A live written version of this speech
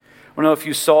I don't know if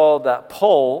you saw that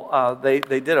poll. They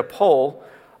did a poll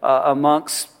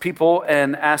amongst people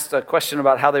and asked a question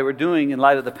about how they were doing in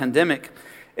light of the pandemic.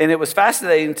 And it was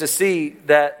fascinating to see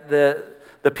that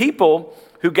the people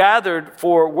who gathered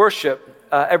for worship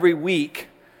every week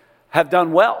have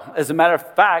done well. As a matter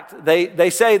of fact, they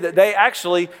say that they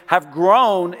actually have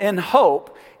grown in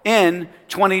hope in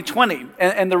 2020.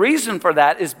 And the reason for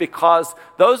that is because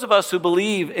those of us who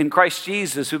believe in Christ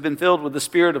Jesus, who've been filled with the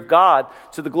Spirit of God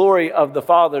to the glory of the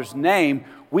Father's name,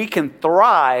 we can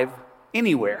thrive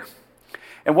anywhere.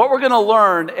 And what we're going to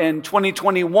learn in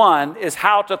 2021 is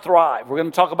how to thrive. We're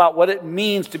going to talk about what it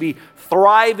means to be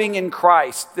thriving in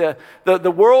Christ.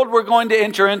 The world we're going to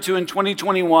enter into in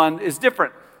 2021 is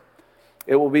different.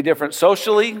 It will be different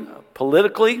socially,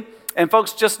 politically, and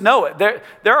folks, just know it.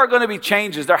 There are going to be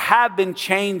changes. There have been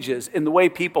changes in the way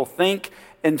people think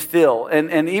and feel.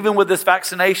 And even with this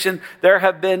vaccination, there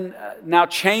have been now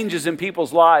changes in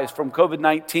people's lives from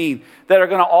COVID-19 that are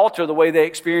going to alter the way they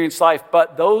experience life.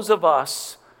 But those of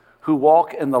us who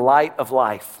walk in the light of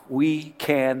life, we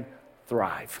can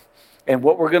thrive. And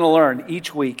what we're going to learn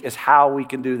each week is how we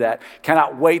can do that.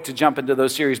 Cannot wait to jump into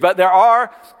those series. But there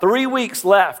are 3 weeks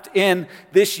left in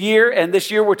this year. And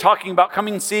this year we're talking about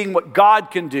coming and seeing what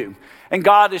God can do. And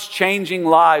God is changing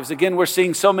lives. Again, we're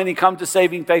seeing so many come to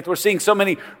saving faith. We're seeing so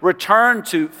many return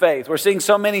to faith. We're seeing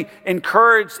so many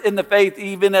encouraged in the faith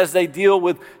even as they deal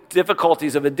with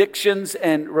difficulties of addictions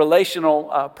and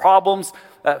relational problems.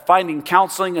 Finding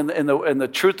counseling in the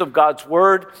truth of God's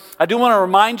word. I do want to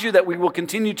remind you that we will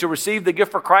continue to receive the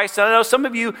gift for Christ. And I know some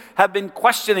of you have been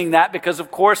questioning that because, of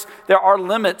course, there are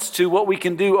limits to what we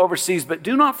can do overseas. But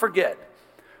do not forget,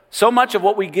 so much of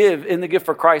what we give in the gift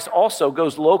for Christ also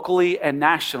goes locally and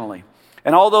nationally.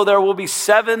 And although there will be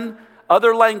 7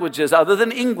 other languages other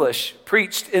than English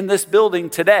preached in this building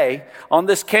today on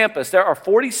this campus, there are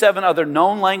 47 other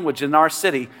known languages in our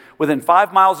city within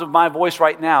 5 miles of my voice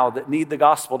right now that need the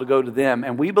gospel to go to them.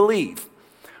 And we believe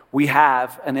we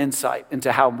have an insight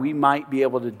into how we might be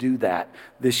able to do that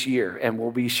this year. And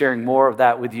we'll be sharing more of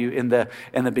that with you in the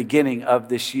beginning of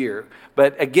this year.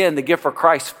 But again, the gift for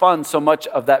Christ funds so much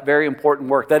of that very important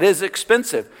work that is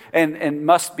expensive and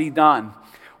must be done.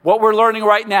 What we're learning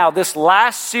right now, this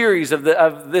last series of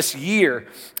this year,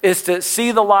 is to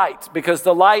see the light, because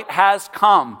the light has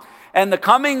come. And the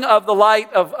coming of the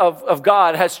light of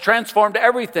God has transformed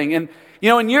everything. And, you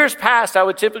know, in years past, I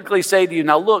would typically say to you,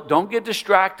 now look, don't get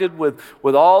distracted with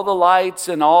all the lights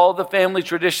and all the family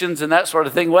traditions and that sort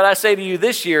of thing. What I say to you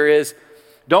this year is,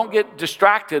 don't get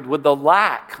distracted with the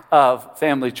lack of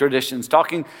family traditions.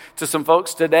 Talking to some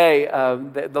folks today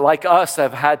that, like us,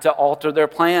 have had to alter their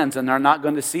plans and are not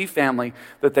going to see family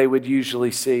that they would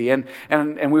usually see. And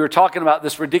we were talking about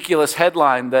this ridiculous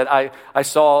headline that I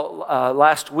saw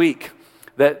last week,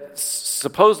 that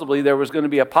supposedly there was going to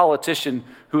be a politician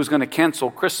who was going to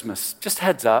cancel Christmas. Just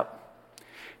heads up,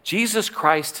 Jesus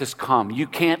Christ has come. You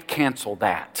can't cancel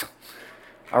that.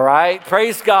 All right?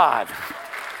 Praise God.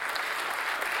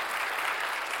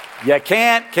 You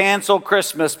can't cancel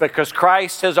Christmas because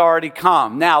Christ has already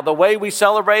come. Now, the way we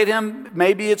celebrate him,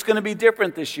 maybe it's going to be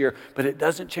different this year, but it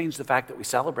doesn't change the fact that we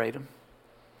celebrate him.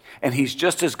 And he's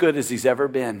just as good as he's ever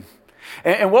been.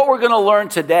 And what we're going to learn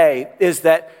today is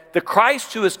that the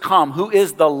Christ who has come, who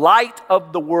is the light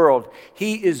of the world,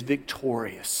 he is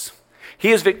victorious. He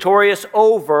is victorious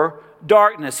over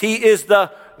darkness. He is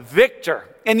the victor.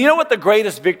 And you know what the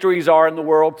greatest victories are in the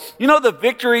world? You know, the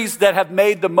victories that have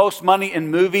made the most money in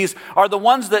movies are the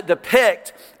ones that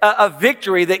depict a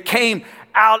victory that came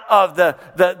out of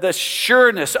the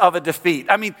sureness of a defeat.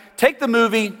 I mean, take the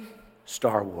movie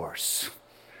Star Wars.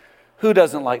 Who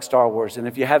doesn't like Star Wars? And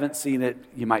if you haven't seen it,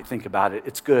 you might think about it.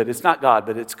 It's good. It's not God,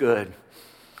 but it's good.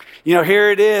 You know, here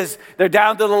it is. They're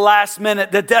down to the last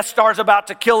minute. The Death Star's about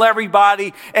to kill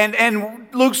everybody. And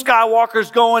Luke Skywalker's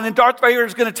going, and Darth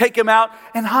Vader's going to take him out.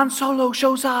 And Han Solo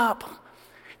shows up,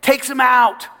 takes him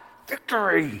out.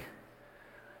 Victory.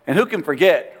 And who can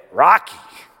forget? Rocky.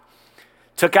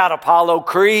 Took out Apollo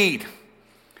Creed.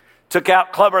 Took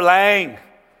out Clubber Lang.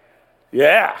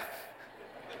 Yeah.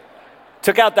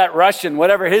 Took out that Russian,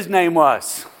 whatever his name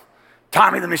was.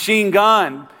 Tommy the Machine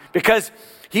Gun. Because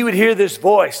he would hear this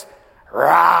voice,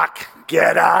 Rock,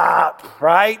 get up,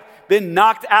 right? Been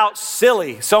knocked out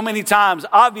silly so many times.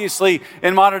 Obviously,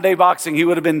 in modern day boxing, he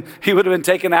would have been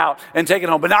taken out and taken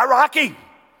home, but not Rocky.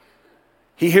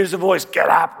 He hears the voice, get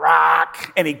up,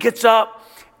 Rock. And he gets up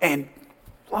and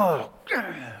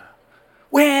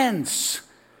wins.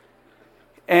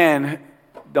 And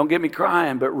don't get me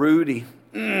crying, but Rudy,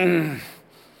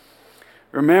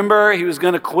 remember, he was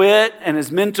going to quit, and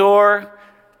his mentor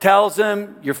tells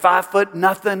him, you're 5 foot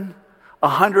nothing.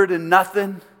 100 and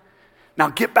nothing. Now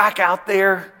get back out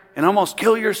there and almost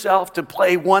kill yourself to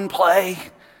play one play.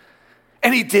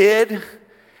 And he did.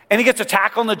 And he gets a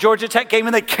tackle in the Georgia Tech game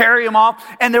and they carry him off.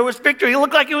 And there was victory. It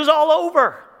looked like it was all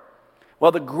over.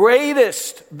 Well, the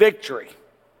greatest victory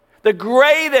that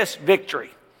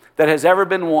has ever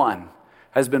been won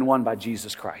has been won by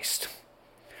Jesus Christ.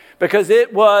 Because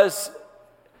it was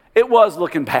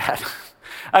looking bad.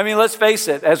 I mean, let's face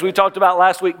it. As we talked about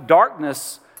last week,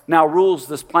 darkness now rules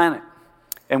this planet.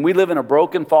 And we live in a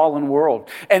broken, fallen world.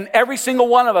 And every single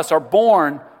one of us are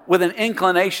born with an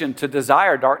inclination to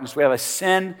desire darkness. We have a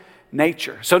sin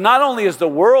nature. So not only is the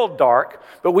world dark,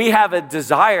 but we have a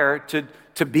desire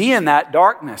to be in that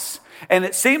darkness. And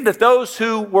it seemed that those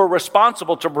who were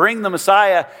responsible to bring the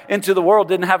Messiah into the world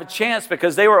didn't have a chance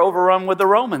because they were overrun with the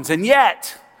Romans. And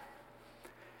yet,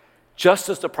 just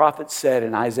as the prophet said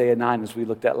in Isaiah 9, as we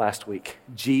looked at last week,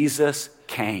 Jesus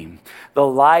came. The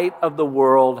light of the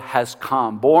world has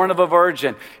come. Born of a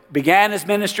virgin, began his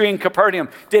ministry in Capernaum,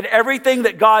 did everything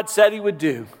that God said he would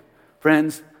do.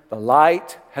 Friends, the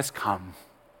light has come.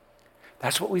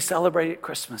 That's what we celebrate at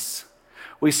Christmas.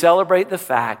 We celebrate the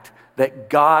fact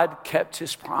that God kept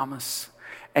his promise.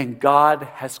 And God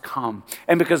has come.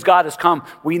 And because God has come,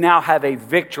 we now have a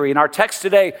victory. And our text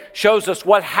today shows us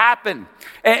what happened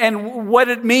and what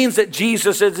it means that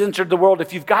Jesus has entered the world.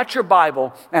 If you've got your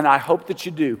Bible, and I hope that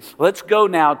you do, let's go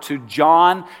now to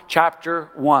John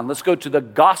chapter 1. Let's go to the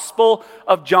Gospel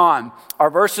of John. Our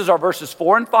verses are verses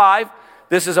 4 and 5.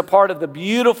 This is a part of the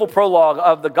beautiful prologue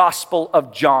of the Gospel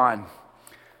of John.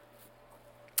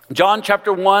 John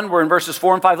chapter 1, we're in verses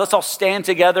 4 and 5. Let's all stand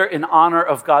together in honor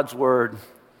of God's word.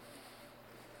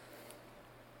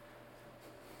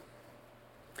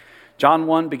 John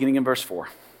 1, beginning in verse 4.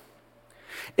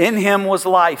 In him was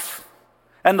life,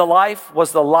 and the life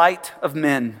was the light of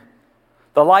men.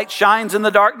 The light shines in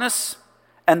the darkness,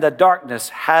 and the darkness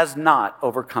has not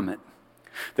overcome it.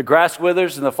 The grass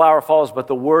withers and the flower falls, but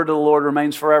the word of the Lord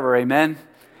remains forever. Amen.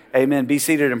 Amen. Be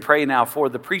seated and pray now for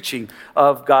the preaching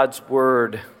of God's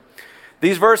word.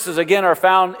 These verses, again, are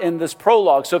found in this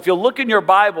prologue. So if you'll look in your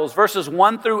Bibles, verses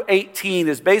 1 through 18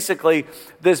 is basically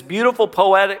this beautiful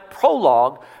poetic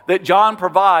prologue that John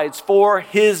provides for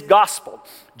his gospel.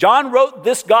 John wrote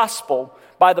this gospel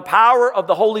by the power of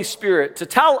the Holy Spirit to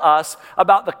tell us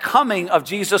about the coming of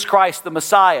Jesus Christ, the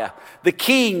Messiah, the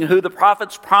King who the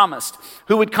prophets promised,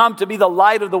 who would come to be the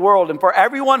light of the world, and for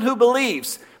everyone who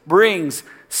believes brings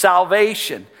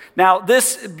salvation. Now,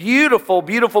 this beautiful,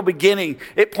 beautiful beginning,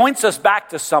 it points us back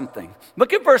to something.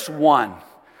 Look at verse 1.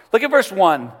 Look at verse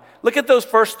 1. Look at those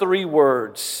first three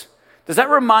words. Does that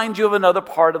remind you of another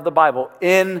part of the Bible?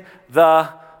 In the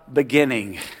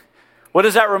beginning. What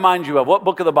does that remind you of? What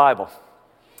book of the Bible?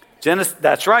 Genesis.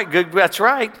 That's right. Good. That's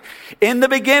right. In the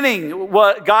beginning,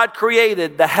 what God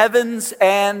created the heavens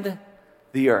and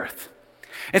the earth.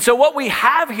 And so what we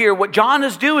have here, what John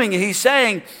is doing, he's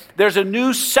saying there's a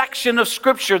new section of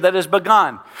Scripture that has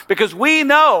begun. Because we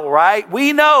know, right?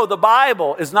 We know the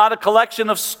Bible is not a collection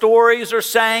of stories or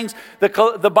sayings.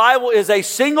 The Bible is a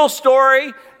single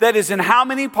story that is in how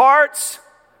many parts?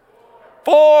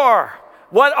 4.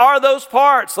 What are those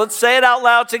parts? Let's say it out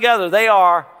loud together. They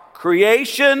are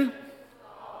creation.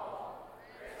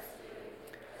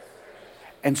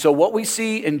 And so what we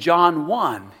see in John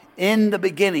 1, in the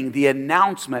beginning, the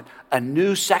announcement, a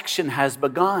new section has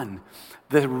begun.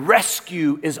 The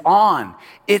rescue is on.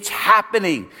 It's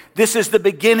happening. This is the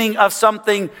beginning of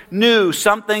something new,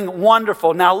 something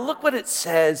wonderful. Now look what it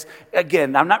says.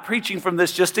 Again, I'm not preaching from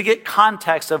this just to get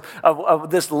context of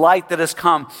this light that has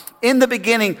come. In the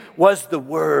beginning was the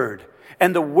Word,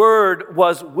 and the Word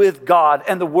was with God,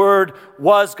 and the Word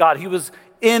was God. He was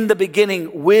in the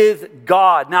beginning with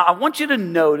God. Now I want you to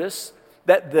notice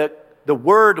that the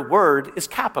word is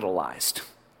capitalized.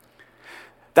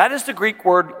 That is the Greek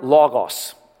word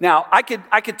logos. Now, I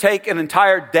could take an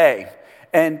entire day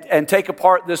and take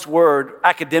apart this word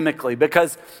academically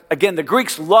because, again, the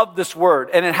Greeks love this word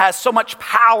and it has so much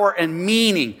power and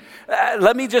meaning.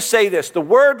 Let me just say this. The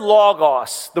word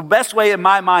logos, the best way in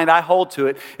my mind I hold to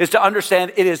it is to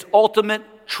understand it is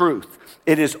ultimate truth.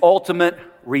 It is ultimate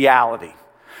reality.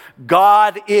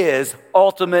 God is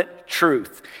ultimate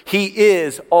truth. He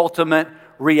is ultimate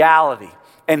reality.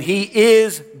 And He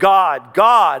is God.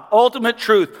 God, ultimate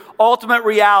truth, ultimate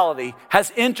reality,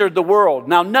 has entered the world.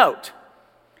 Now note,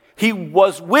 He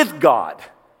was with God.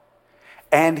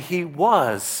 And He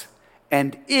was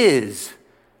and is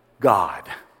God.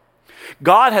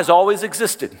 God has always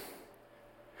existed.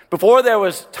 Before there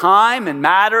was time and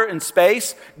matter and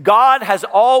space, God has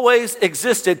always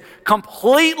existed,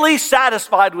 completely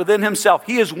satisfied within Himself.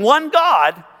 He is one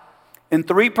God in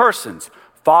three persons: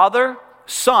 Father,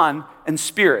 Son, and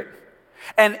Spirit.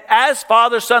 And as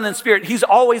Father, Son, and Spirit, he's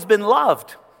always been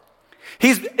loved.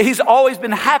 He's always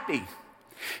been happy.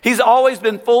 He's always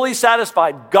been fully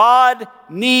satisfied. God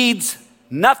needs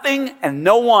nothing and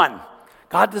no one.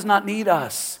 God does not need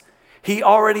us. He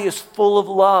already is full of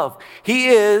love. He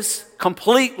is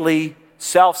completely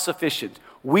self-sufficient.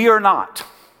 We are not.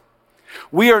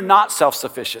 We are not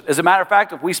self-sufficient. As a matter of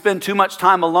fact, if we spend too much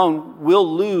time alone, we'll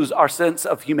lose our sense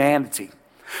of humanity.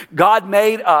 God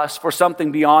made us for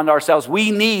something beyond ourselves.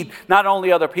 We need not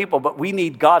only other people, but we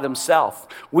need God himself.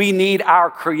 We need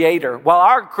our Creator. While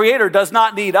our Creator does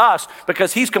not need us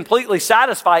because he's completely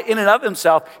satisfied in and of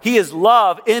himself, he is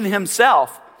love in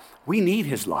himself. We need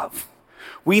his love.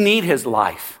 We need his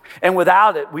life. And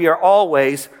without it, we are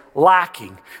always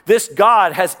lacking. This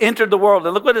God has entered the world.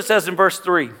 And look what it says in verse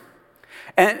 3.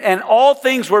 And all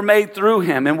things were made through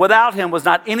him, and without him was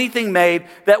not anything made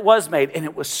that was made. And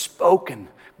it was spoken.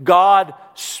 God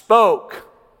spoke.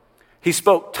 He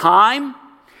spoke time,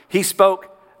 he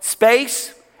spoke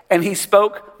space, and he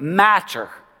spoke matter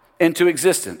into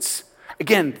existence.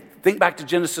 Again, think back to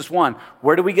Genesis 1.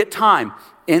 Where do we get time?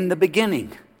 In the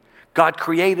beginning, God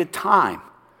created time.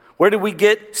 Where did we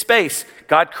get space?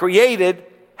 God created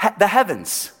the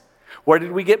heavens. Where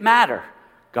did we get matter?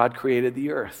 God created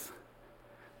the earth.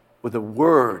 With a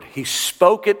word, he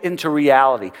spoke it into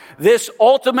reality. This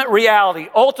ultimate reality,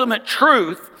 ultimate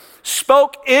truth,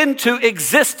 spoke into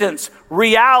existence,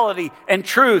 reality and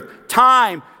truth,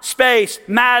 time, space,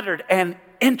 mattered, and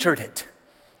entered it.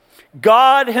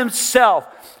 God himself,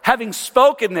 having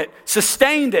spoken it,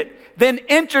 sustained it, then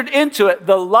entered into it.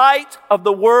 The light of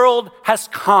the world has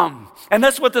come. And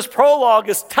that's what this prologue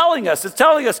is telling us. It's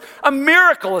telling us a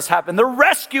miracle has happened. The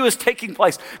rescue is taking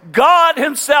place. God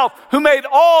himself, who made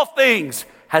all things,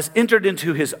 has entered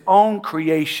into his own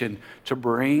creation to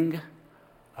bring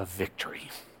a victory.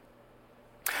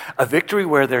 A victory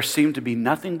where there seemed to be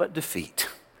nothing but defeat.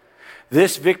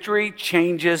 This victory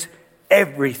changes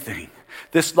everything.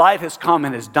 This light has come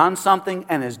and has done something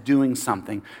and is doing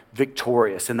something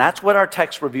victorious. And that's what our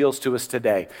text reveals to us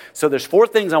today. So there's four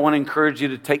things I want to encourage you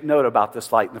to take note about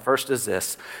this light. And the first is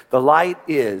this: the light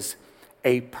is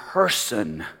a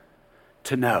person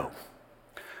to know.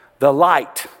 The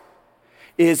light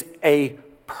is a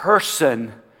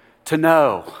person to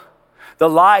know. The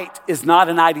light is not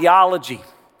an ideology.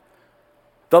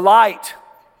 The light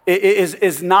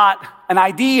is not an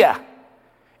idea.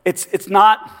 It's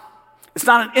not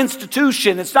an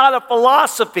institution. It's not a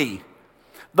philosophy.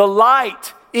 The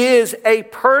light is a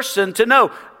person to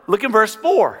know. Look in verse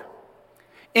 4.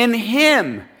 In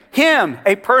him,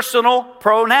 a personal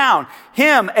pronoun.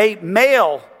 Him, a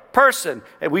male person.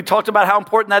 And we talked about how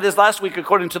important that is last week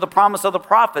according to the promise of the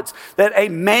prophets, that a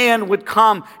man would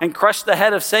come and crush the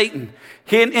head of Satan.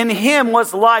 In him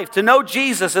was life. To know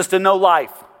Jesus is to know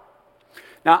life.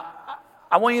 Now,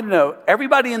 I want you to know,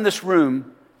 everybody in this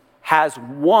room has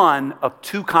one of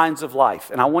two kinds of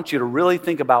life. And I want you to really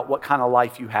think about what kind of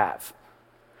life you have.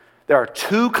 There are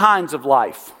two kinds of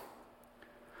life.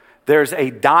 There's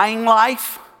a dying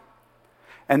life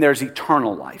and there's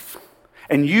eternal life.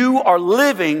 And you are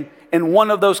living in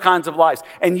one of those kinds of lives.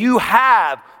 And you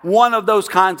have one of those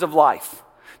kinds of life.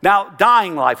 Now,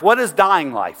 dying life. What is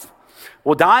dying life?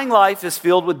 Well, dying life is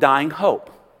filled with dying hope.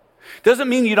 Doesn't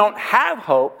mean you don't have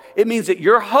hope. It means that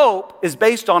your hope is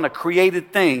based on a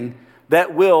created thing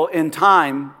that will in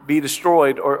time be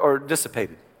destroyed or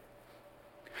dissipated.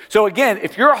 So again,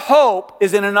 if your hope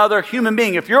is in another human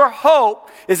being, if your hope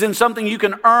is in something you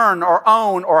can earn or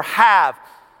own or have,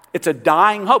 it's a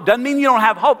dying hope. Doesn't mean you don't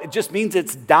have hope. It just means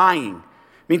it's dying.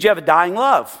 It means you have a dying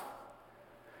love.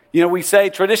 You know, we say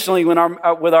traditionally with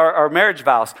our marriage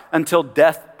vows, until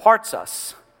death parts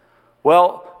us.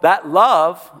 Well, that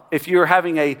love, if you have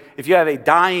a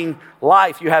dying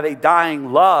life, you have a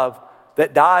dying love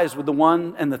that dies with the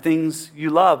one and the things you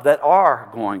love that are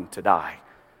going to die.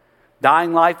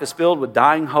 Dying life is filled with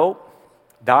dying hope,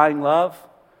 dying love,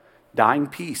 dying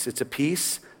peace. It's a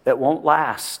peace that won't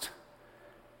last.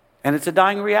 And it's a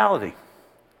dying reality.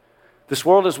 This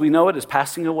world as we know it is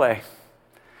passing away.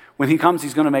 When he comes,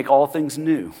 he's going to make all things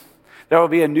new. There will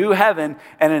be a new heaven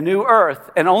and a new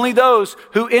earth. And only those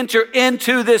who enter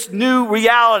into this new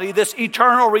reality, this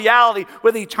eternal reality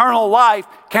with eternal life,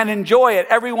 can enjoy it.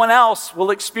 Everyone else will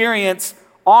experience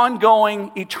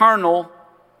ongoing eternal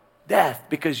death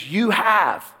because you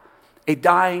have a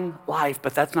dying life,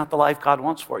 but that's not the life God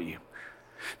wants for you.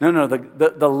 No,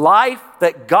 the life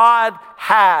that God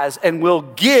has and will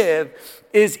give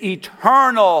is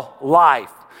eternal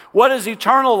life. What is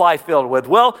eternal life filled with?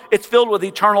 Well, it's filled with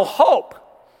eternal hope.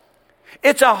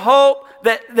 It's a hope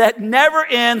that never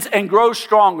ends and grows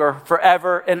stronger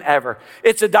forever and ever.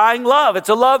 It's a dying love. It's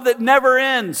a love that never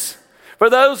ends. For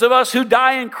those of us who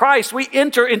die in Christ, we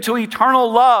enter into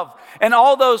eternal love. And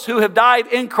all those who have died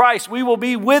in Christ, we will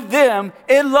be with them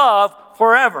in love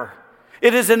forever.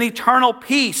 It is an eternal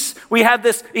peace. We have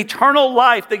this eternal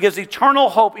life that gives eternal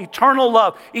hope, eternal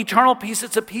love, eternal peace.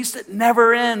 It's a peace that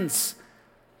never ends.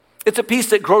 It's a peace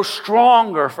that grows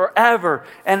stronger forever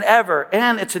and ever,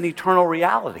 and it's an eternal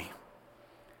reality.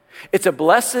 It's a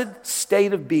blessed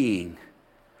state of being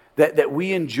that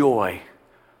we enjoy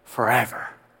forever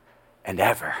and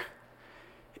ever.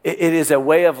 It is a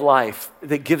way of life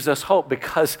that gives us hope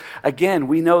because, again,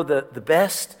 we know that the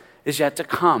best is yet to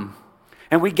come.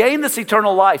 And we gain this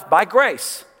eternal life by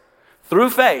grace,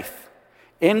 through faith,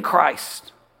 in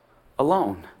Christ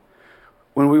alone.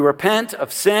 When we repent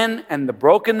of sin and the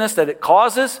brokenness that it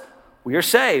causes, we are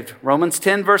saved. Romans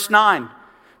 10, verse 9.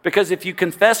 Because if you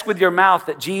confess with your mouth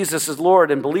that Jesus is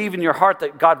Lord and believe in your heart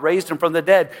that God raised him from the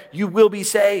dead, you will be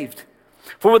saved.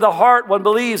 For with the heart one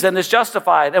believes and is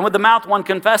justified, and with the mouth one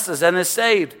confesses and is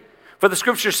saved. For the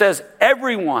scripture says,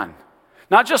 everyone,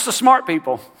 not just the smart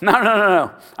people.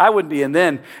 No. I wouldn't be in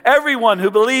then. Everyone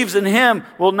who believes in him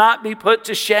will not be put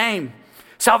to shame.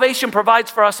 Salvation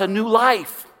provides for us a new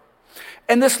life.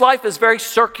 And this life is very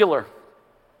circular.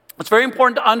 It's very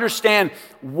important to understand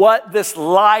what this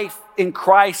life in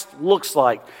Christ looks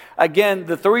like. Again,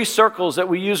 the 3 circles that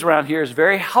we use around here is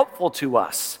very helpful to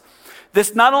us.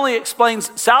 This not only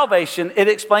explains salvation, it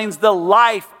explains the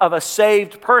life of a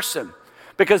saved person.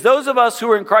 Because those of us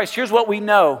who are in Christ, here's what we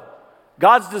know.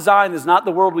 God's design is not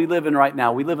the world we live in right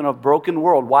now. We live in a broken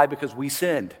world. Why? Because we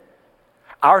sinned.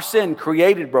 Our sin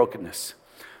created brokenness.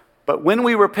 But when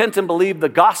we repent and believe the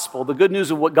gospel, the good news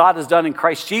of what God has done in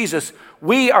Christ Jesus,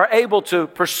 we are able to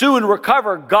pursue and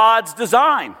recover God's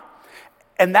design.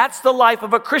 And that's the life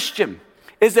of a Christian,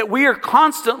 is that we are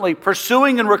constantly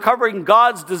pursuing and recovering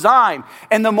God's design.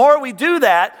 And the more we do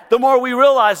that, the more we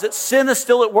realize that sin is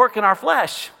still at work in our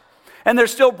flesh. And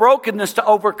there's still brokenness to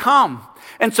overcome.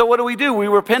 And so what do? We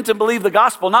repent and believe the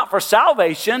gospel, not for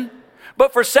salvation,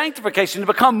 but for sanctification, to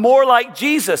become more like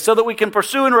Jesus so that we can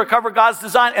pursue and recover God's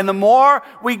design. And the more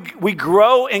we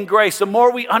grow in grace, the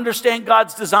more we understand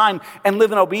God's design and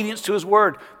live in obedience to his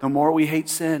word, the more we hate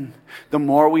sin, the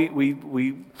more we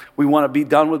want to be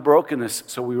done with brokenness.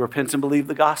 So we repent and believe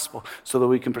the gospel so that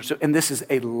we can pursue. And this is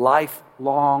a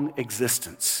lifelong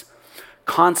existence,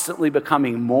 constantly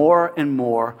becoming more and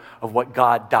more of what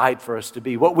God died for us to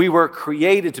be, what we were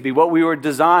created to be, what we were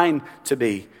designed to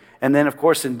be. And then, of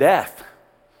course, in death,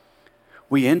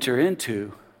 we enter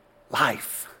into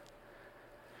life.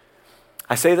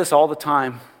 I say this all the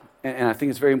time, and I think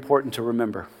it's very important to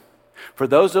remember. For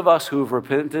those of us who have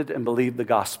repented and believed the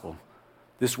gospel,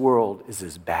 this world is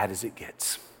as bad as it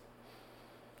gets.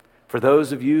 For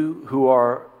those of you who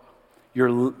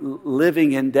you're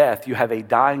living in death, you have a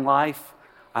dying life,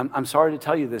 I'm sorry to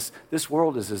tell you this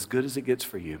world is as good as it gets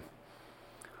for you.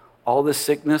 All this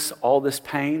sickness, all this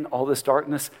pain, all this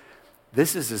darkness,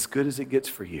 this is as good as it gets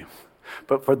for you.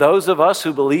 But for those of us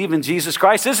who believe in Jesus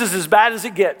Christ, this is as bad as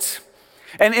it gets.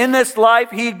 And in this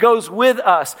life, he goes with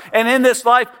us. And in this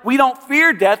life, we don't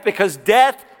fear death because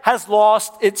death has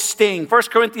lost its sting. 1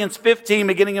 Corinthians 15,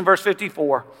 beginning in verse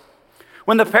 54.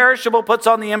 When the perishable puts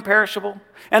on the imperishable,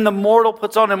 and the mortal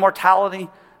puts on immortality,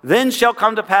 then shall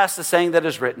come to pass the saying that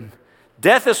is written,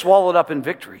 death is swallowed up in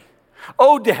victory.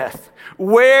 O death,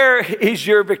 where is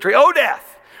your victory? O death,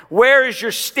 where is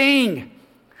your sting?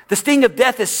 The sting of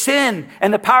death is sin,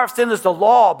 and the power of sin is the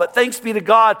law. But thanks be to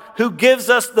God who gives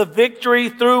us the victory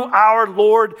through our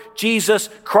Lord Jesus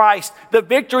Christ. The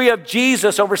victory of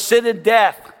Jesus over sin and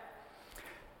death.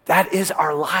 That is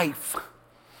our life.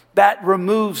 That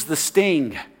removes the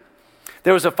sting.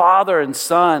 There was a father and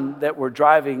son that were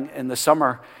driving in the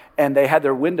summer, and they had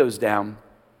their windows down.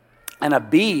 And a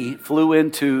bee flew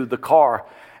into the car,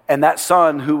 and that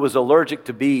son, who was allergic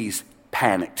to bees,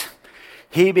 panicked.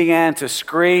 He began to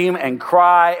scream and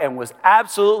cry and was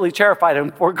absolutely terrified,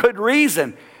 and for good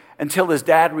reason, until his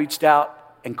dad reached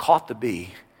out and caught the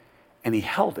bee, and he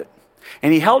held it.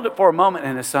 And he held it for a moment,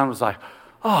 and his son was like,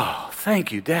 oh,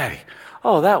 thank you, Daddy.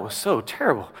 Oh, that was so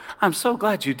terrible. I'm so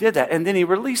glad you did that. And then he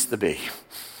released the bee.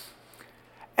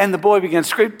 And the boy began to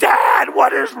scream, Dad,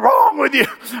 what is wrong with you?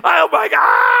 Oh, my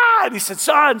God. He said,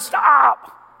 son,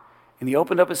 stop. And he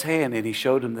opened up his hand, and he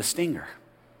showed him the stinger.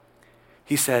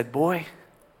 He said, boy,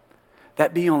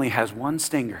 that bee only has one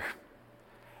stinger,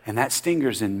 and that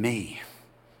stinger's in me.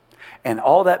 And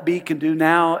all that bee can do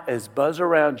now is buzz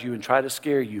around you and try to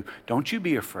scare you. Don't you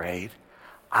be afraid.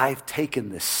 I've taken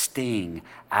the sting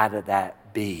out of that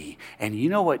be? And you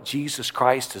know what Jesus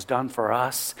Christ has done for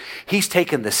us? He's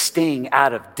taken the sting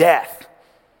out of death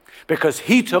because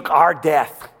he took our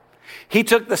death. He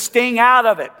took the sting out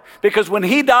of it because when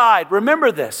he died,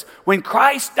 remember this, when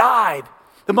Christ died,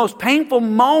 the most painful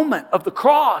moment of the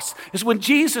cross is when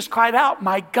Jesus cried out,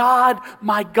 my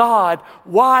God,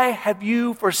 why have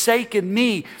you forsaken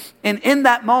me? And in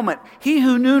that moment, he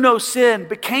who knew no sin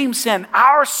became sin.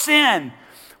 Our sin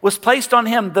was placed on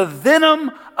him. The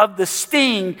venom of the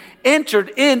sting entered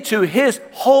into his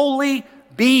holy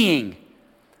being,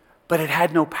 but it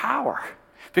had no power.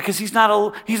 Because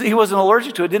he wasn't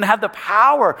allergic to it. It didn't have the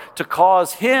power to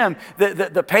cause him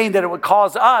the pain that it would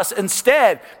cause us.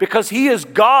 Instead, because he is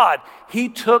God, he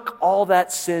took all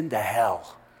that sin to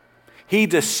hell. He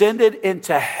descended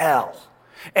into hell.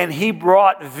 And he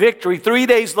brought victory 3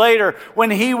 days later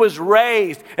when he was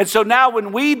raised. And so now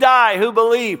when we die who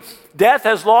believe, death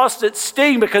has lost its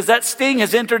sting because that sting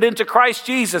has entered into Christ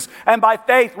Jesus. And by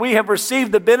faith, we have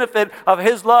received the benefit of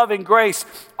his love and grace.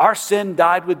 Our sin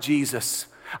died with Jesus.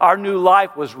 Our new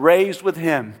life was raised with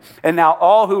him. And now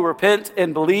all who repent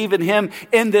and believe in him,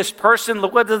 in this person,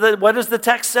 look, what does the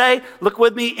text say? Look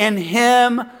with me. In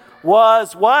him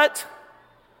was what?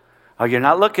 Oh, you're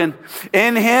not looking.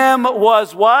 In him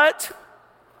was what?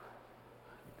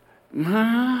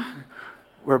 We're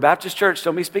a Baptist church.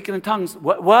 Don't be speaking in tongues.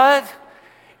 What?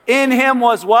 In him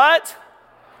was what?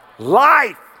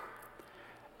 Life.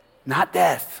 Not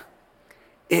death.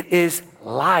 It is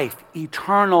life,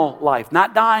 eternal life,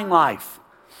 not dying life.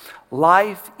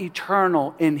 Life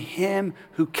eternal in him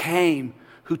who came,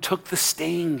 who took the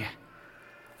sting.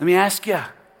 Let me ask you,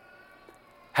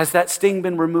 has that sting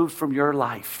been removed from your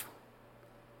life?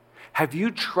 Have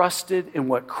you trusted in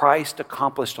what Christ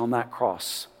accomplished on that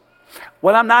cross?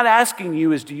 What I'm not asking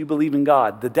you is, do you believe in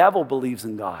God? The devil believes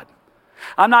in God.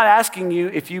 I'm not asking you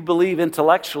if you believe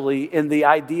intellectually in the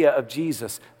idea of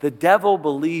Jesus. The devil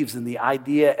believes in the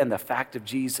idea and the fact of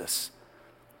Jesus.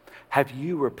 Have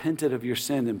you repented of your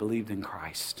sin and believed in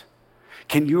Christ?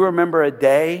 Can you remember a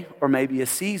day or maybe a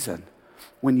season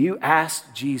when you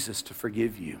asked Jesus to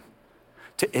forgive you,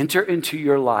 to enter into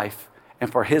your life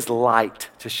and for his light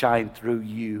to shine through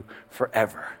you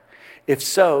forever? If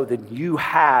so, then you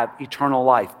have eternal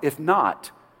life. If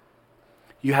not,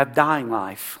 you have dying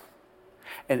life.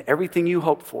 And everything you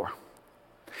hope for,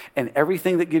 and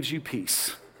everything that gives you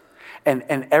peace, and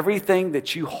everything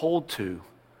that you hold to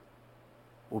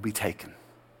will be taken.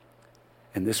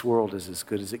 And this world is as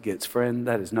good as it gets. Friend,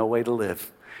 that is no way to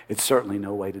live. It's certainly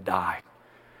no way to die.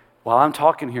 While I'm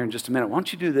talking here in just a minute, why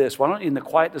don't you do this? Why don't you, in the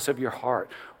quietness of your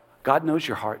heart, God knows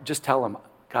your heart, just tell him,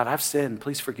 God, I've sinned.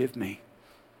 Please forgive me.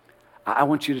 I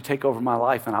want you to take over my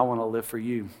life, and I want to live for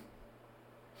you.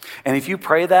 And if you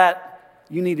pray that,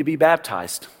 you need to be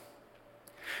baptized.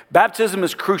 Baptism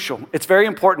is crucial. It's very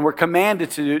important. We're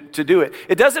commanded to do it.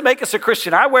 It doesn't make us a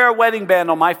Christian. I wear a wedding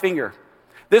band on my finger.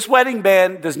 This wedding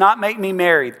band does not make me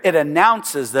married. It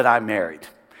announces that I'm married.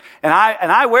 And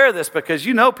I wear this because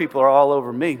you know people are all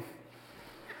over me.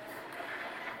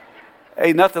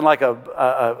 Ain't nothing like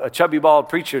a chubby bald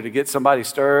preacher to get somebody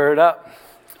stirred up.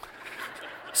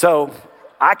 So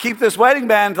I keep this wedding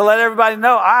band to let everybody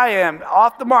know I am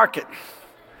off the market.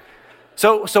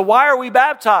 So why are we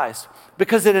baptized?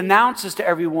 Because it announces to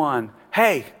everyone,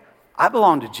 hey, I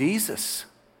belong to Jesus.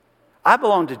 I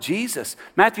belong to Jesus.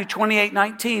 Matthew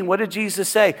 28:19, what did Jesus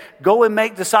say? Go and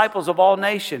make disciples of all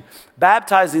nations,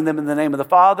 baptizing them in the name of the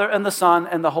Father and the Son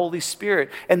and the Holy Spirit,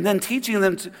 and then teaching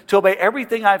them to obey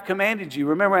everything I've commanded you.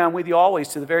 Remember, I'm with you always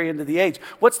to the very end of the age.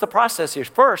 What's the process here?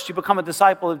 First, you become a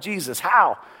disciple of Jesus.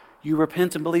 How? You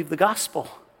repent and believe the gospel.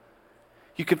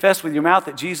 You confess with your mouth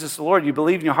that Jesus is the Lord. You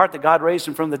believe in your heart that God raised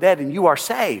him from the dead, and you are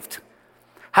saved.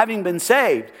 Having been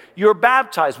saved, you're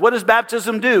baptized. What does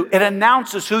baptism do? It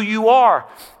announces who you are.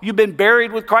 You've been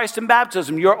buried with Christ in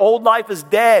baptism. Your old life is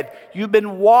dead. You've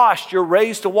been washed. You're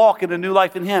raised to walk in a new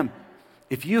life in him.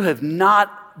 If you have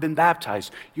not been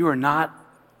baptized, you are not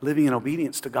living in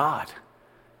obedience to God.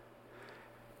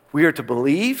 We are to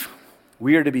believe.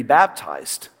 We are to be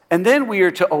baptized. And then we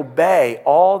are to obey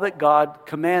all that God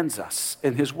commands us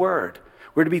in his word.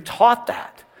 We're to be taught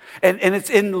that. And it's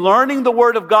in learning the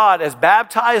word of God as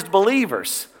baptized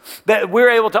believers that we're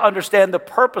able to understand the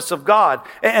purpose of God.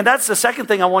 And that's the second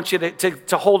thing I want you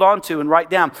to hold on to and write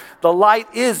down. The light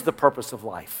is the purpose of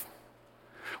life.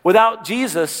 Without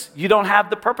Jesus, you don't have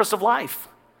the purpose of life.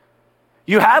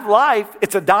 You have life,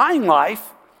 it's a dying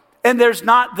life, and there's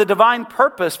not the divine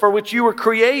purpose for which you were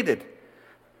created.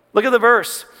 Look at the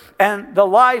verse. And the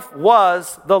life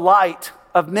was the light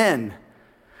of men.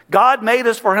 God made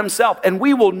us for himself, and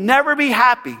we will never be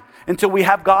happy until we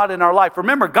have God in our life.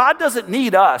 Remember, God doesn't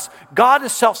need us. God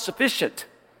is self-sufficient.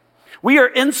 We are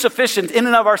insufficient in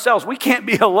and of ourselves. We can't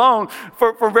be alone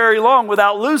for very long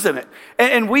without losing it.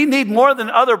 And we need more than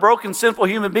other broken, sinful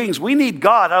human beings. We need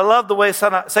God. I love the way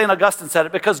St. Augustine said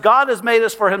it, because God has made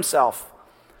us for himself.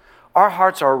 Our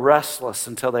hearts are restless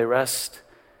until they rest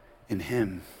in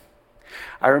him.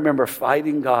 I remember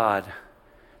fighting God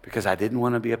because I didn't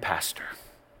want to be a pastor.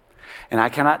 And I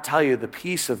cannot tell you the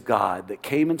peace of God that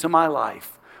came into my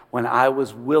life when I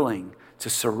was willing to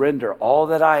surrender all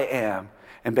that I am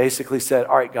and basically said,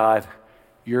 all right, God,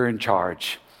 you're in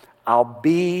charge. I'll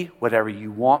be whatever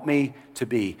you want me to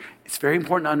be. It's very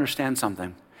important to understand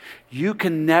something. You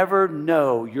can never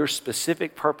know your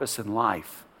specific purpose in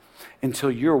life until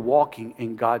you're walking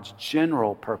in God's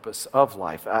general purpose of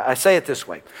life. I say it this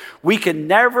way. We can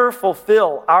never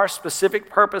fulfill our specific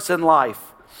purpose in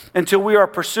life until we are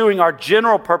pursuing our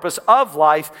general purpose of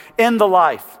life in the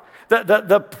life.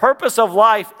 The purpose of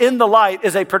life in the light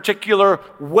is a particular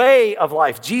way of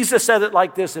life. Jesus said it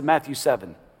like this in Matthew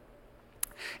 7.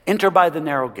 Enter by the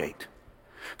narrow gate.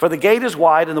 For the gate is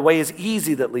wide and the way is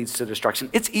easy that leads to destruction.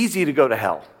 It's easy to go to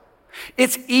hell.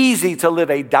 It's easy to live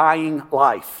a dying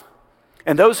life.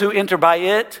 And those who enter by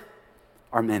it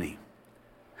are many.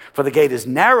 For the gate is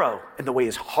narrow and the way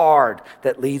is hard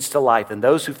that leads to life. And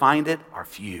those who find it are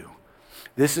few.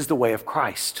 This is the way of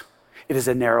Christ. It is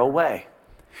a narrow way.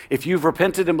 If you've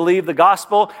repented and believed the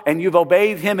gospel and you've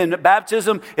obeyed him in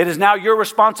baptism, it is now your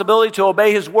responsibility to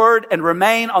obey his word and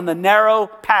remain on the narrow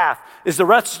path. Is the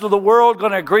rest of the world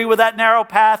going to agree with that narrow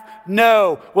path?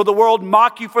 No. Will the world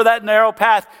mock you for that narrow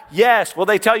path? Yes. Will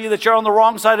they tell you that you're on the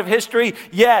wrong side of history?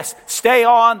 Yes. Stay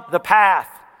on the path.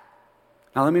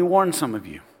 Now let me warn some of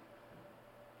you.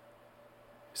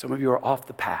 Some of you are off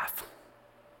the path.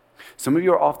 Some of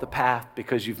you are off the path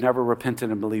because you've never repented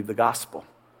and believed the gospel.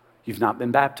 You've not been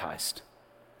baptized.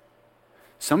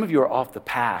 Some of you are off the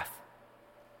path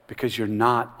because you're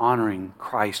not honoring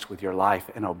Christ with your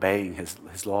life and obeying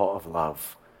his law of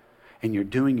love. And you're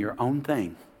doing your own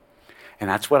thing. And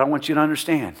that's what I want you to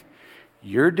understand.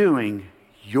 You're doing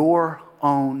your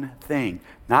own thing,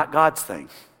 not God's thing.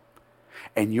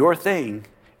 And your thing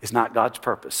is not God's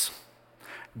purpose.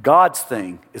 God's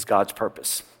thing is God's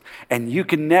purpose. And you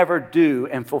can never do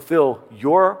and fulfill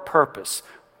your purpose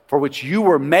for which you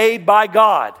were made by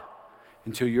God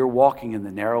until you're walking in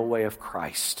the narrow way of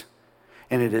Christ.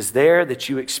 And it is there that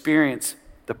you experience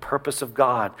the purpose of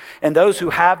God. And those who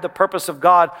have the purpose of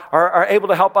God are able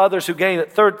to help others who gain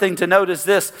it. Third thing to note is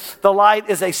this: the light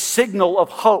is a signal of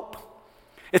hope.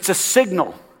 It's a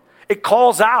signal. It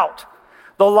calls out.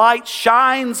 The light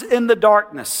shines in the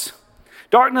darkness.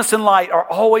 Darkness and light are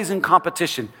always in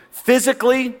competition.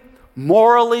 Physically,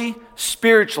 morally,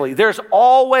 spiritually. There's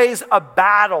always a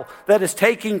battle that is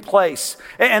taking place.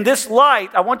 And this light,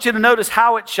 I want you to notice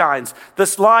how it shines.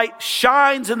 This light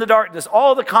shines in the darkness.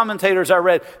 All the commentators I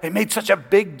read, they made such a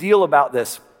big deal about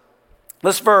this.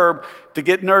 This verb, to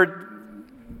get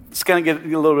it's going to get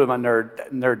a little bit of my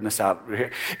nerdness out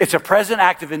here. It's a present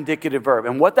active indicative verb.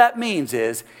 And what that means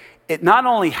is it not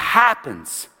only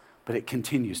happens, but it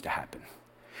continues to happen.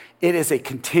 It is a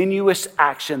continuous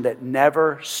action that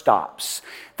never stops.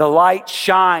 The light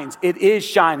shines. It is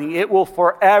shining. It will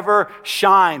forever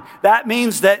shine. That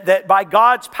means that by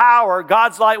God's power,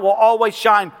 God's light will always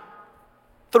shine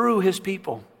through his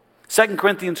people. 2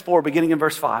 Corinthians 4, beginning in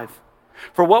verse 5.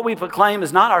 For what we proclaim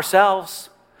is not ourselves,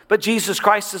 but Jesus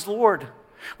Christ is Lord.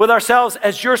 With ourselves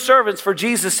as your servants for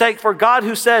Jesus' sake. For God,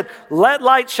 who said, let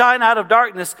light shine out of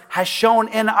darkness, has shown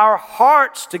in our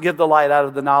hearts to give the light out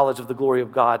of the knowledge of the glory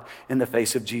of God in the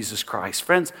face of Jesus Christ.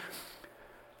 Friends,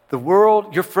 the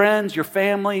world, your friends, your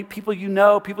family, people you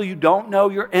know, people you don't know,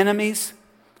 your enemies,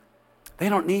 they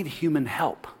don't need human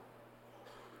help.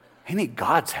 They need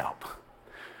God's help.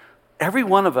 Every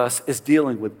one of us is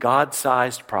dealing with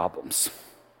God-sized problems.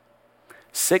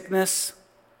 Sickness,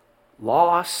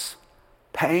 loss,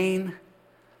 pain.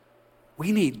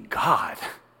 We need God.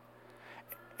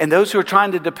 And those who are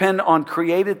trying to depend on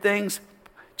created things,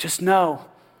 just know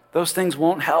those things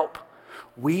won't help.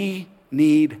 We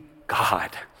need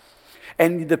God.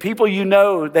 And the people you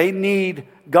know, they need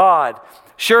God.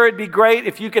 Sure, it'd be great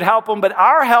if you could help them, but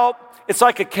our help, it's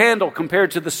like a candle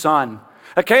compared to the sun.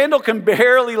 A candle can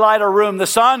barely light a room. The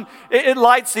sun, it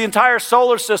lights the entire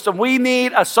solar system. We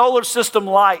need a solar system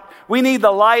light. We need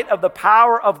the light of the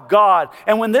power of God.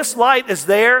 And when this light is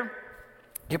there,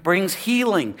 it brings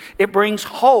healing. It brings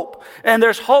hope. And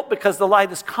there's hope because the light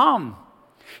has come.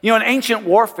 You know, in ancient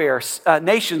warfare,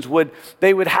 nations would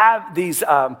have these,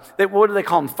 what do they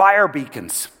call them? Fire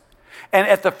beacons. And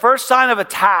at the first sign of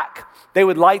attack, They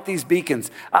would light these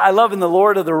beacons. I love in the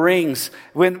Lord of the Rings,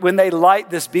 when they light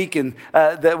this beacon,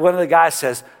 that one of the guys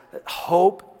says,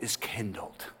 hope is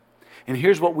kindled. And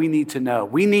here's what we need to know.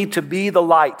 We need to be the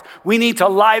light. We need to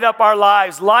light up our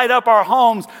lives, light up our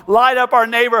homes, light up our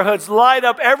neighborhoods, light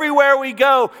up everywhere we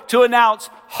go to announce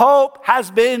hope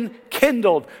has been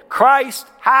kindled. Christ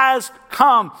has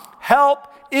come. Help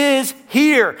is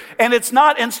here. And it's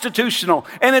not institutional.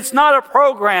 And it's not a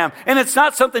program. And it's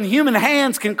not something human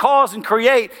hands can cause and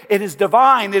create. It is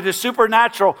divine. It is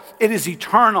supernatural. It is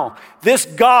eternal. This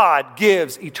God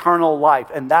gives eternal life.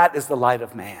 And that is the light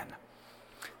of man.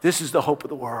 This is the hope of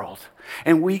the world.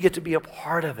 And we get to be a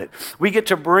part of it. We get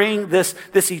to bring this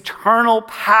eternal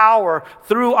power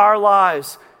through our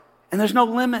lives. And there's no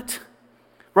limit.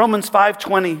 Romans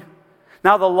 5:20.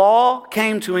 Now the law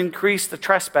came to increase the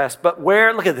trespass, but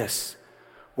look at this,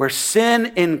 where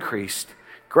sin increased,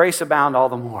 grace abounded all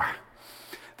the more.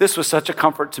 This was such a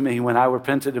comfort to me when I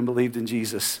repented and believed in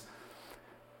Jesus,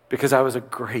 because I was a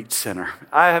great sinner.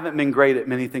 I haven't been great at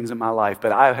many things in my life,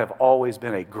 but I have always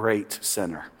been a great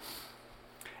sinner.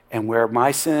 And where my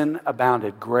sin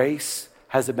abounded, grace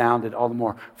has abounded all the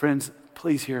more. Friends,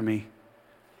 please hear me.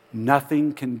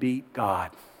 Nothing can beat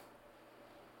God.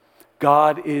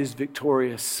 God is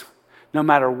victorious. No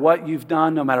matter what you've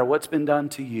done, no matter what's been done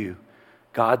to you,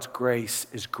 God's grace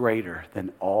is greater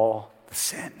than all the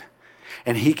sin.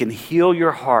 And he can heal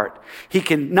your heart. He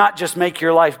can not just make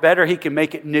your life better, he can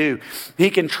make it new.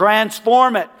 He can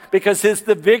transform it because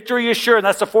the victory is sure. And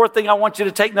that's the fourth thing I want you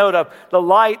to take note of. The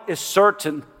light is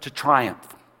certain to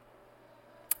triumph.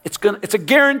 It's a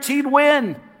guaranteed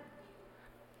win.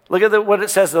 Look at what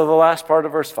it says in the last part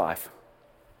of verse 5.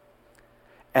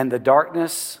 And the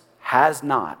darkness has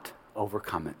not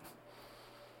overcome it,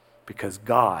 because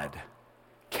God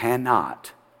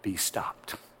cannot be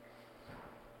stopped.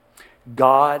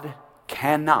 God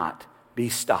cannot be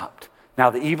stopped. Now,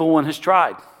 the evil one has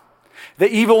tried. The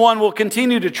evil one will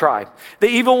continue to try. The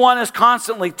evil one is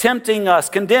constantly tempting us,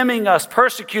 condemning us,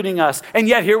 persecuting us. And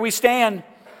yet here we stand.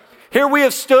 Here we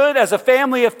have stood as a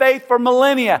family of faith for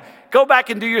millennia. Go back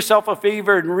and do yourself a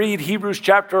favor and read Hebrews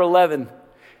chapter 11.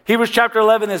 Hebrews chapter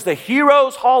 11 is the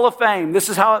Heroes Hall of Fame. This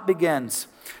is how it begins.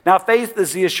 Now, faith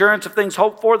is the assurance of things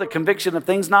hoped for, the conviction of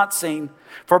things not seen.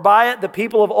 For by it, the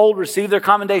people of old received their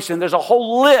commendation. There's a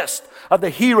whole list of the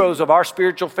heroes of our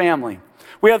spiritual family.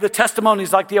 We have the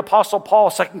testimonies like the Apostle Paul,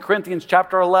 2 Corinthians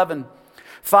chapter 11.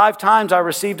 5 times I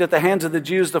received at the hands of the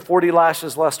Jews the 40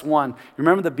 lashes less one.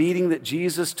 Remember the beating that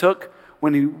Jesus took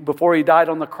before he died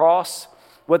on the cross?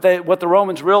 What the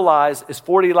Romans realized is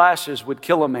 40 lashes would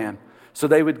kill a man. So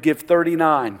they would give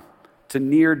 39 to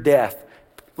near death.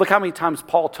 Look how many times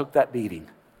Paul took that beating.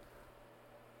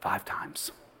 5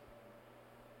 times.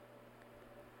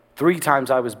 3 times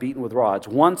I was beaten with rods.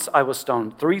 Once I was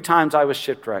stoned. 3 times I was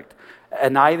shipwrecked. A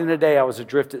night and a day I was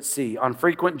adrift at sea. On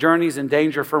frequent journeys in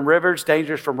danger from rivers,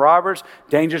 dangers from robbers,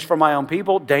 dangers from my own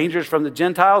people, dangers from the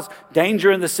Gentiles,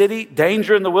 danger in the city,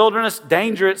 danger in the wilderness,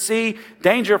 danger at sea,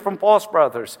 danger from false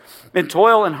brothers. In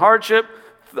toil and hardship,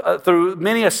 through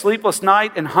many a sleepless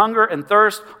night, in hunger and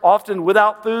thirst, often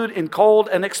without food, in cold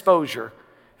and exposure.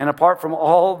 And apart from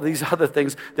all these other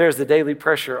things, there's the daily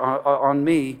pressure on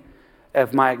me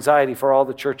of my anxiety for all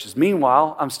the churches.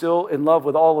 Meanwhile, I'm still in love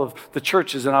with all of the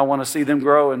churches and I want to see them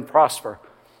grow and prosper.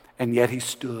 And yet he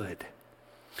stood.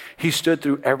 He stood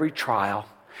through every trial.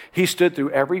 He stood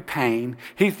through every pain.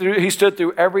 He stood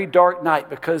through every dark night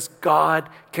because God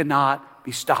cannot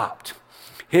be stopped.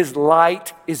 His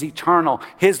light is eternal.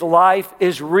 His life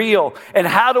is real. And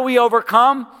how do we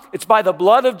overcome? It's by the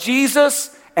blood of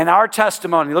Jesus and our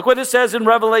testimony. Look what it says in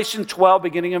Revelation 12,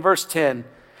 beginning in verse 10.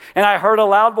 And I heard a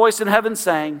loud voice in heaven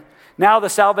saying, now the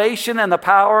salvation and the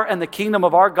power and the kingdom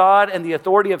of our God and the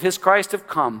authority of his Christ have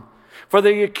come. For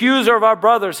the accuser of our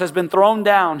brothers has been thrown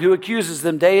down, who accuses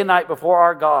them day and night before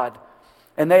our God.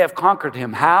 And they have conquered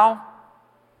him. How?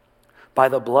 By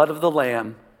the blood of the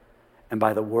Lamb and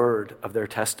by the word of their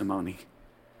testimony.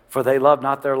 For they love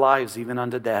not their lives even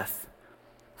unto death.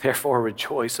 Therefore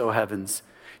rejoice, O heavens,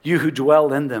 you who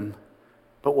dwell in them.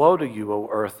 But woe to you, O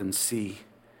earth and sea,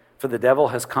 for the devil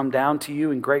has come down to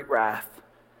you in great wrath,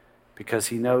 because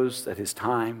he knows that his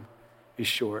time is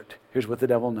short. Here's what the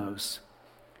devil knows.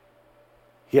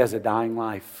 He has a dying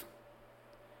life.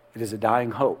 It is a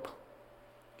dying hope.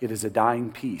 It is a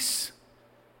dying peace.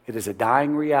 It is a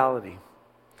dying reality.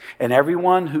 And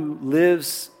everyone who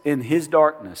lives in his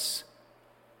darkness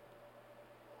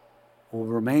will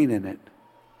remain in it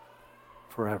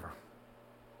forever.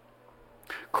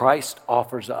 Christ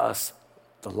offers us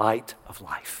the light of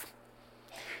life.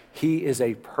 He is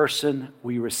a person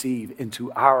we receive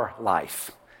into our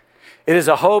life. It is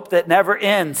a hope that never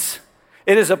ends.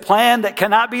 It is a plan that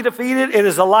cannot be defeated. It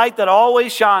is a light that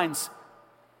always shines.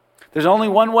 There's only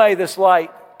one way this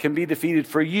light can be defeated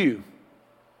for you.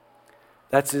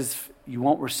 That's if you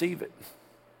won't receive it.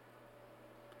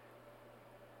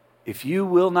 If you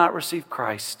will not receive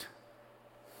Christ,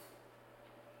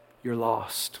 you're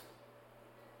lost.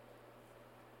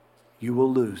 You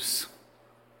will lose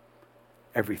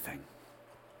everything.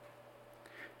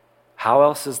 How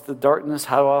else is the darkness?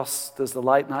 How else does the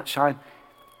light not shine?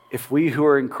 If we who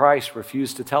are in Christ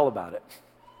refuse to tell about it.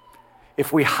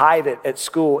 If we hide it at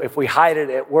school, if we hide it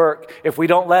at work, if we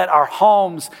don't let our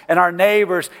homes and our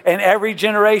neighbors and every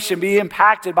generation be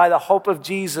impacted by the hope of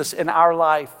Jesus in our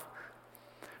life.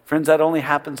 Friends, that only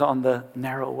happens on the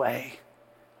narrow way.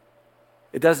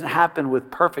 It doesn't happen with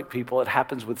perfect people. It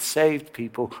happens with saved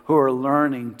people who are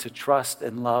learning to trust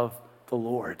and love the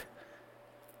Lord.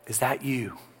 Is that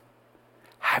you?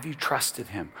 Have you trusted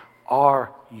him?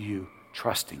 Are you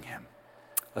trusting him?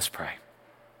 Let's pray.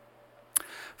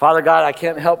 Father God, I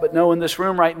can't help but know in this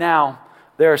room right now,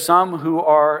 there are some who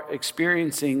are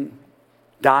experiencing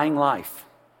dying life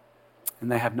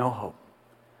and they have no hope.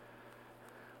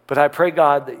 But I pray,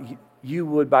 God, that you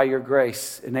would, by your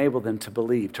grace, enable them to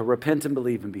believe, to repent and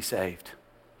believe and be saved.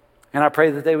 And I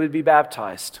pray that they would be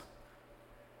baptized.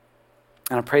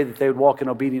 And I pray that they would walk in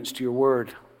obedience to your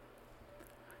word.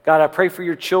 God, I pray for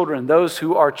your children, those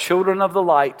who are children of the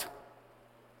light.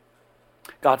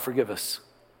 God, forgive us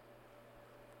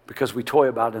because we toy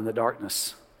about in the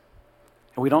darkness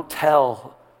and we don't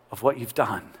tell of what you've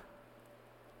done.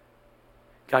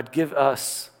 God, give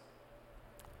us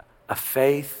a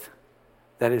faith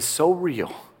that is so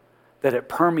real that it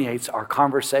permeates our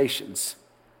conversations.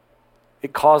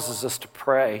 It causes us to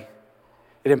pray.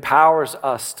 It empowers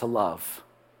us to love.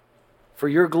 For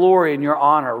your glory and your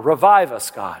honor, revive us,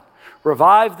 God.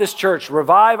 Revive this church.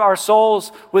 Revive our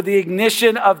souls with the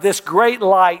ignition of this great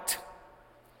light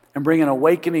and bring an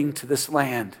awakening to this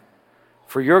land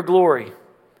for your glory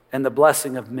and the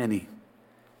blessing of many.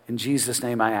 In Jesus'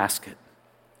 name I ask it.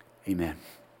 Amen.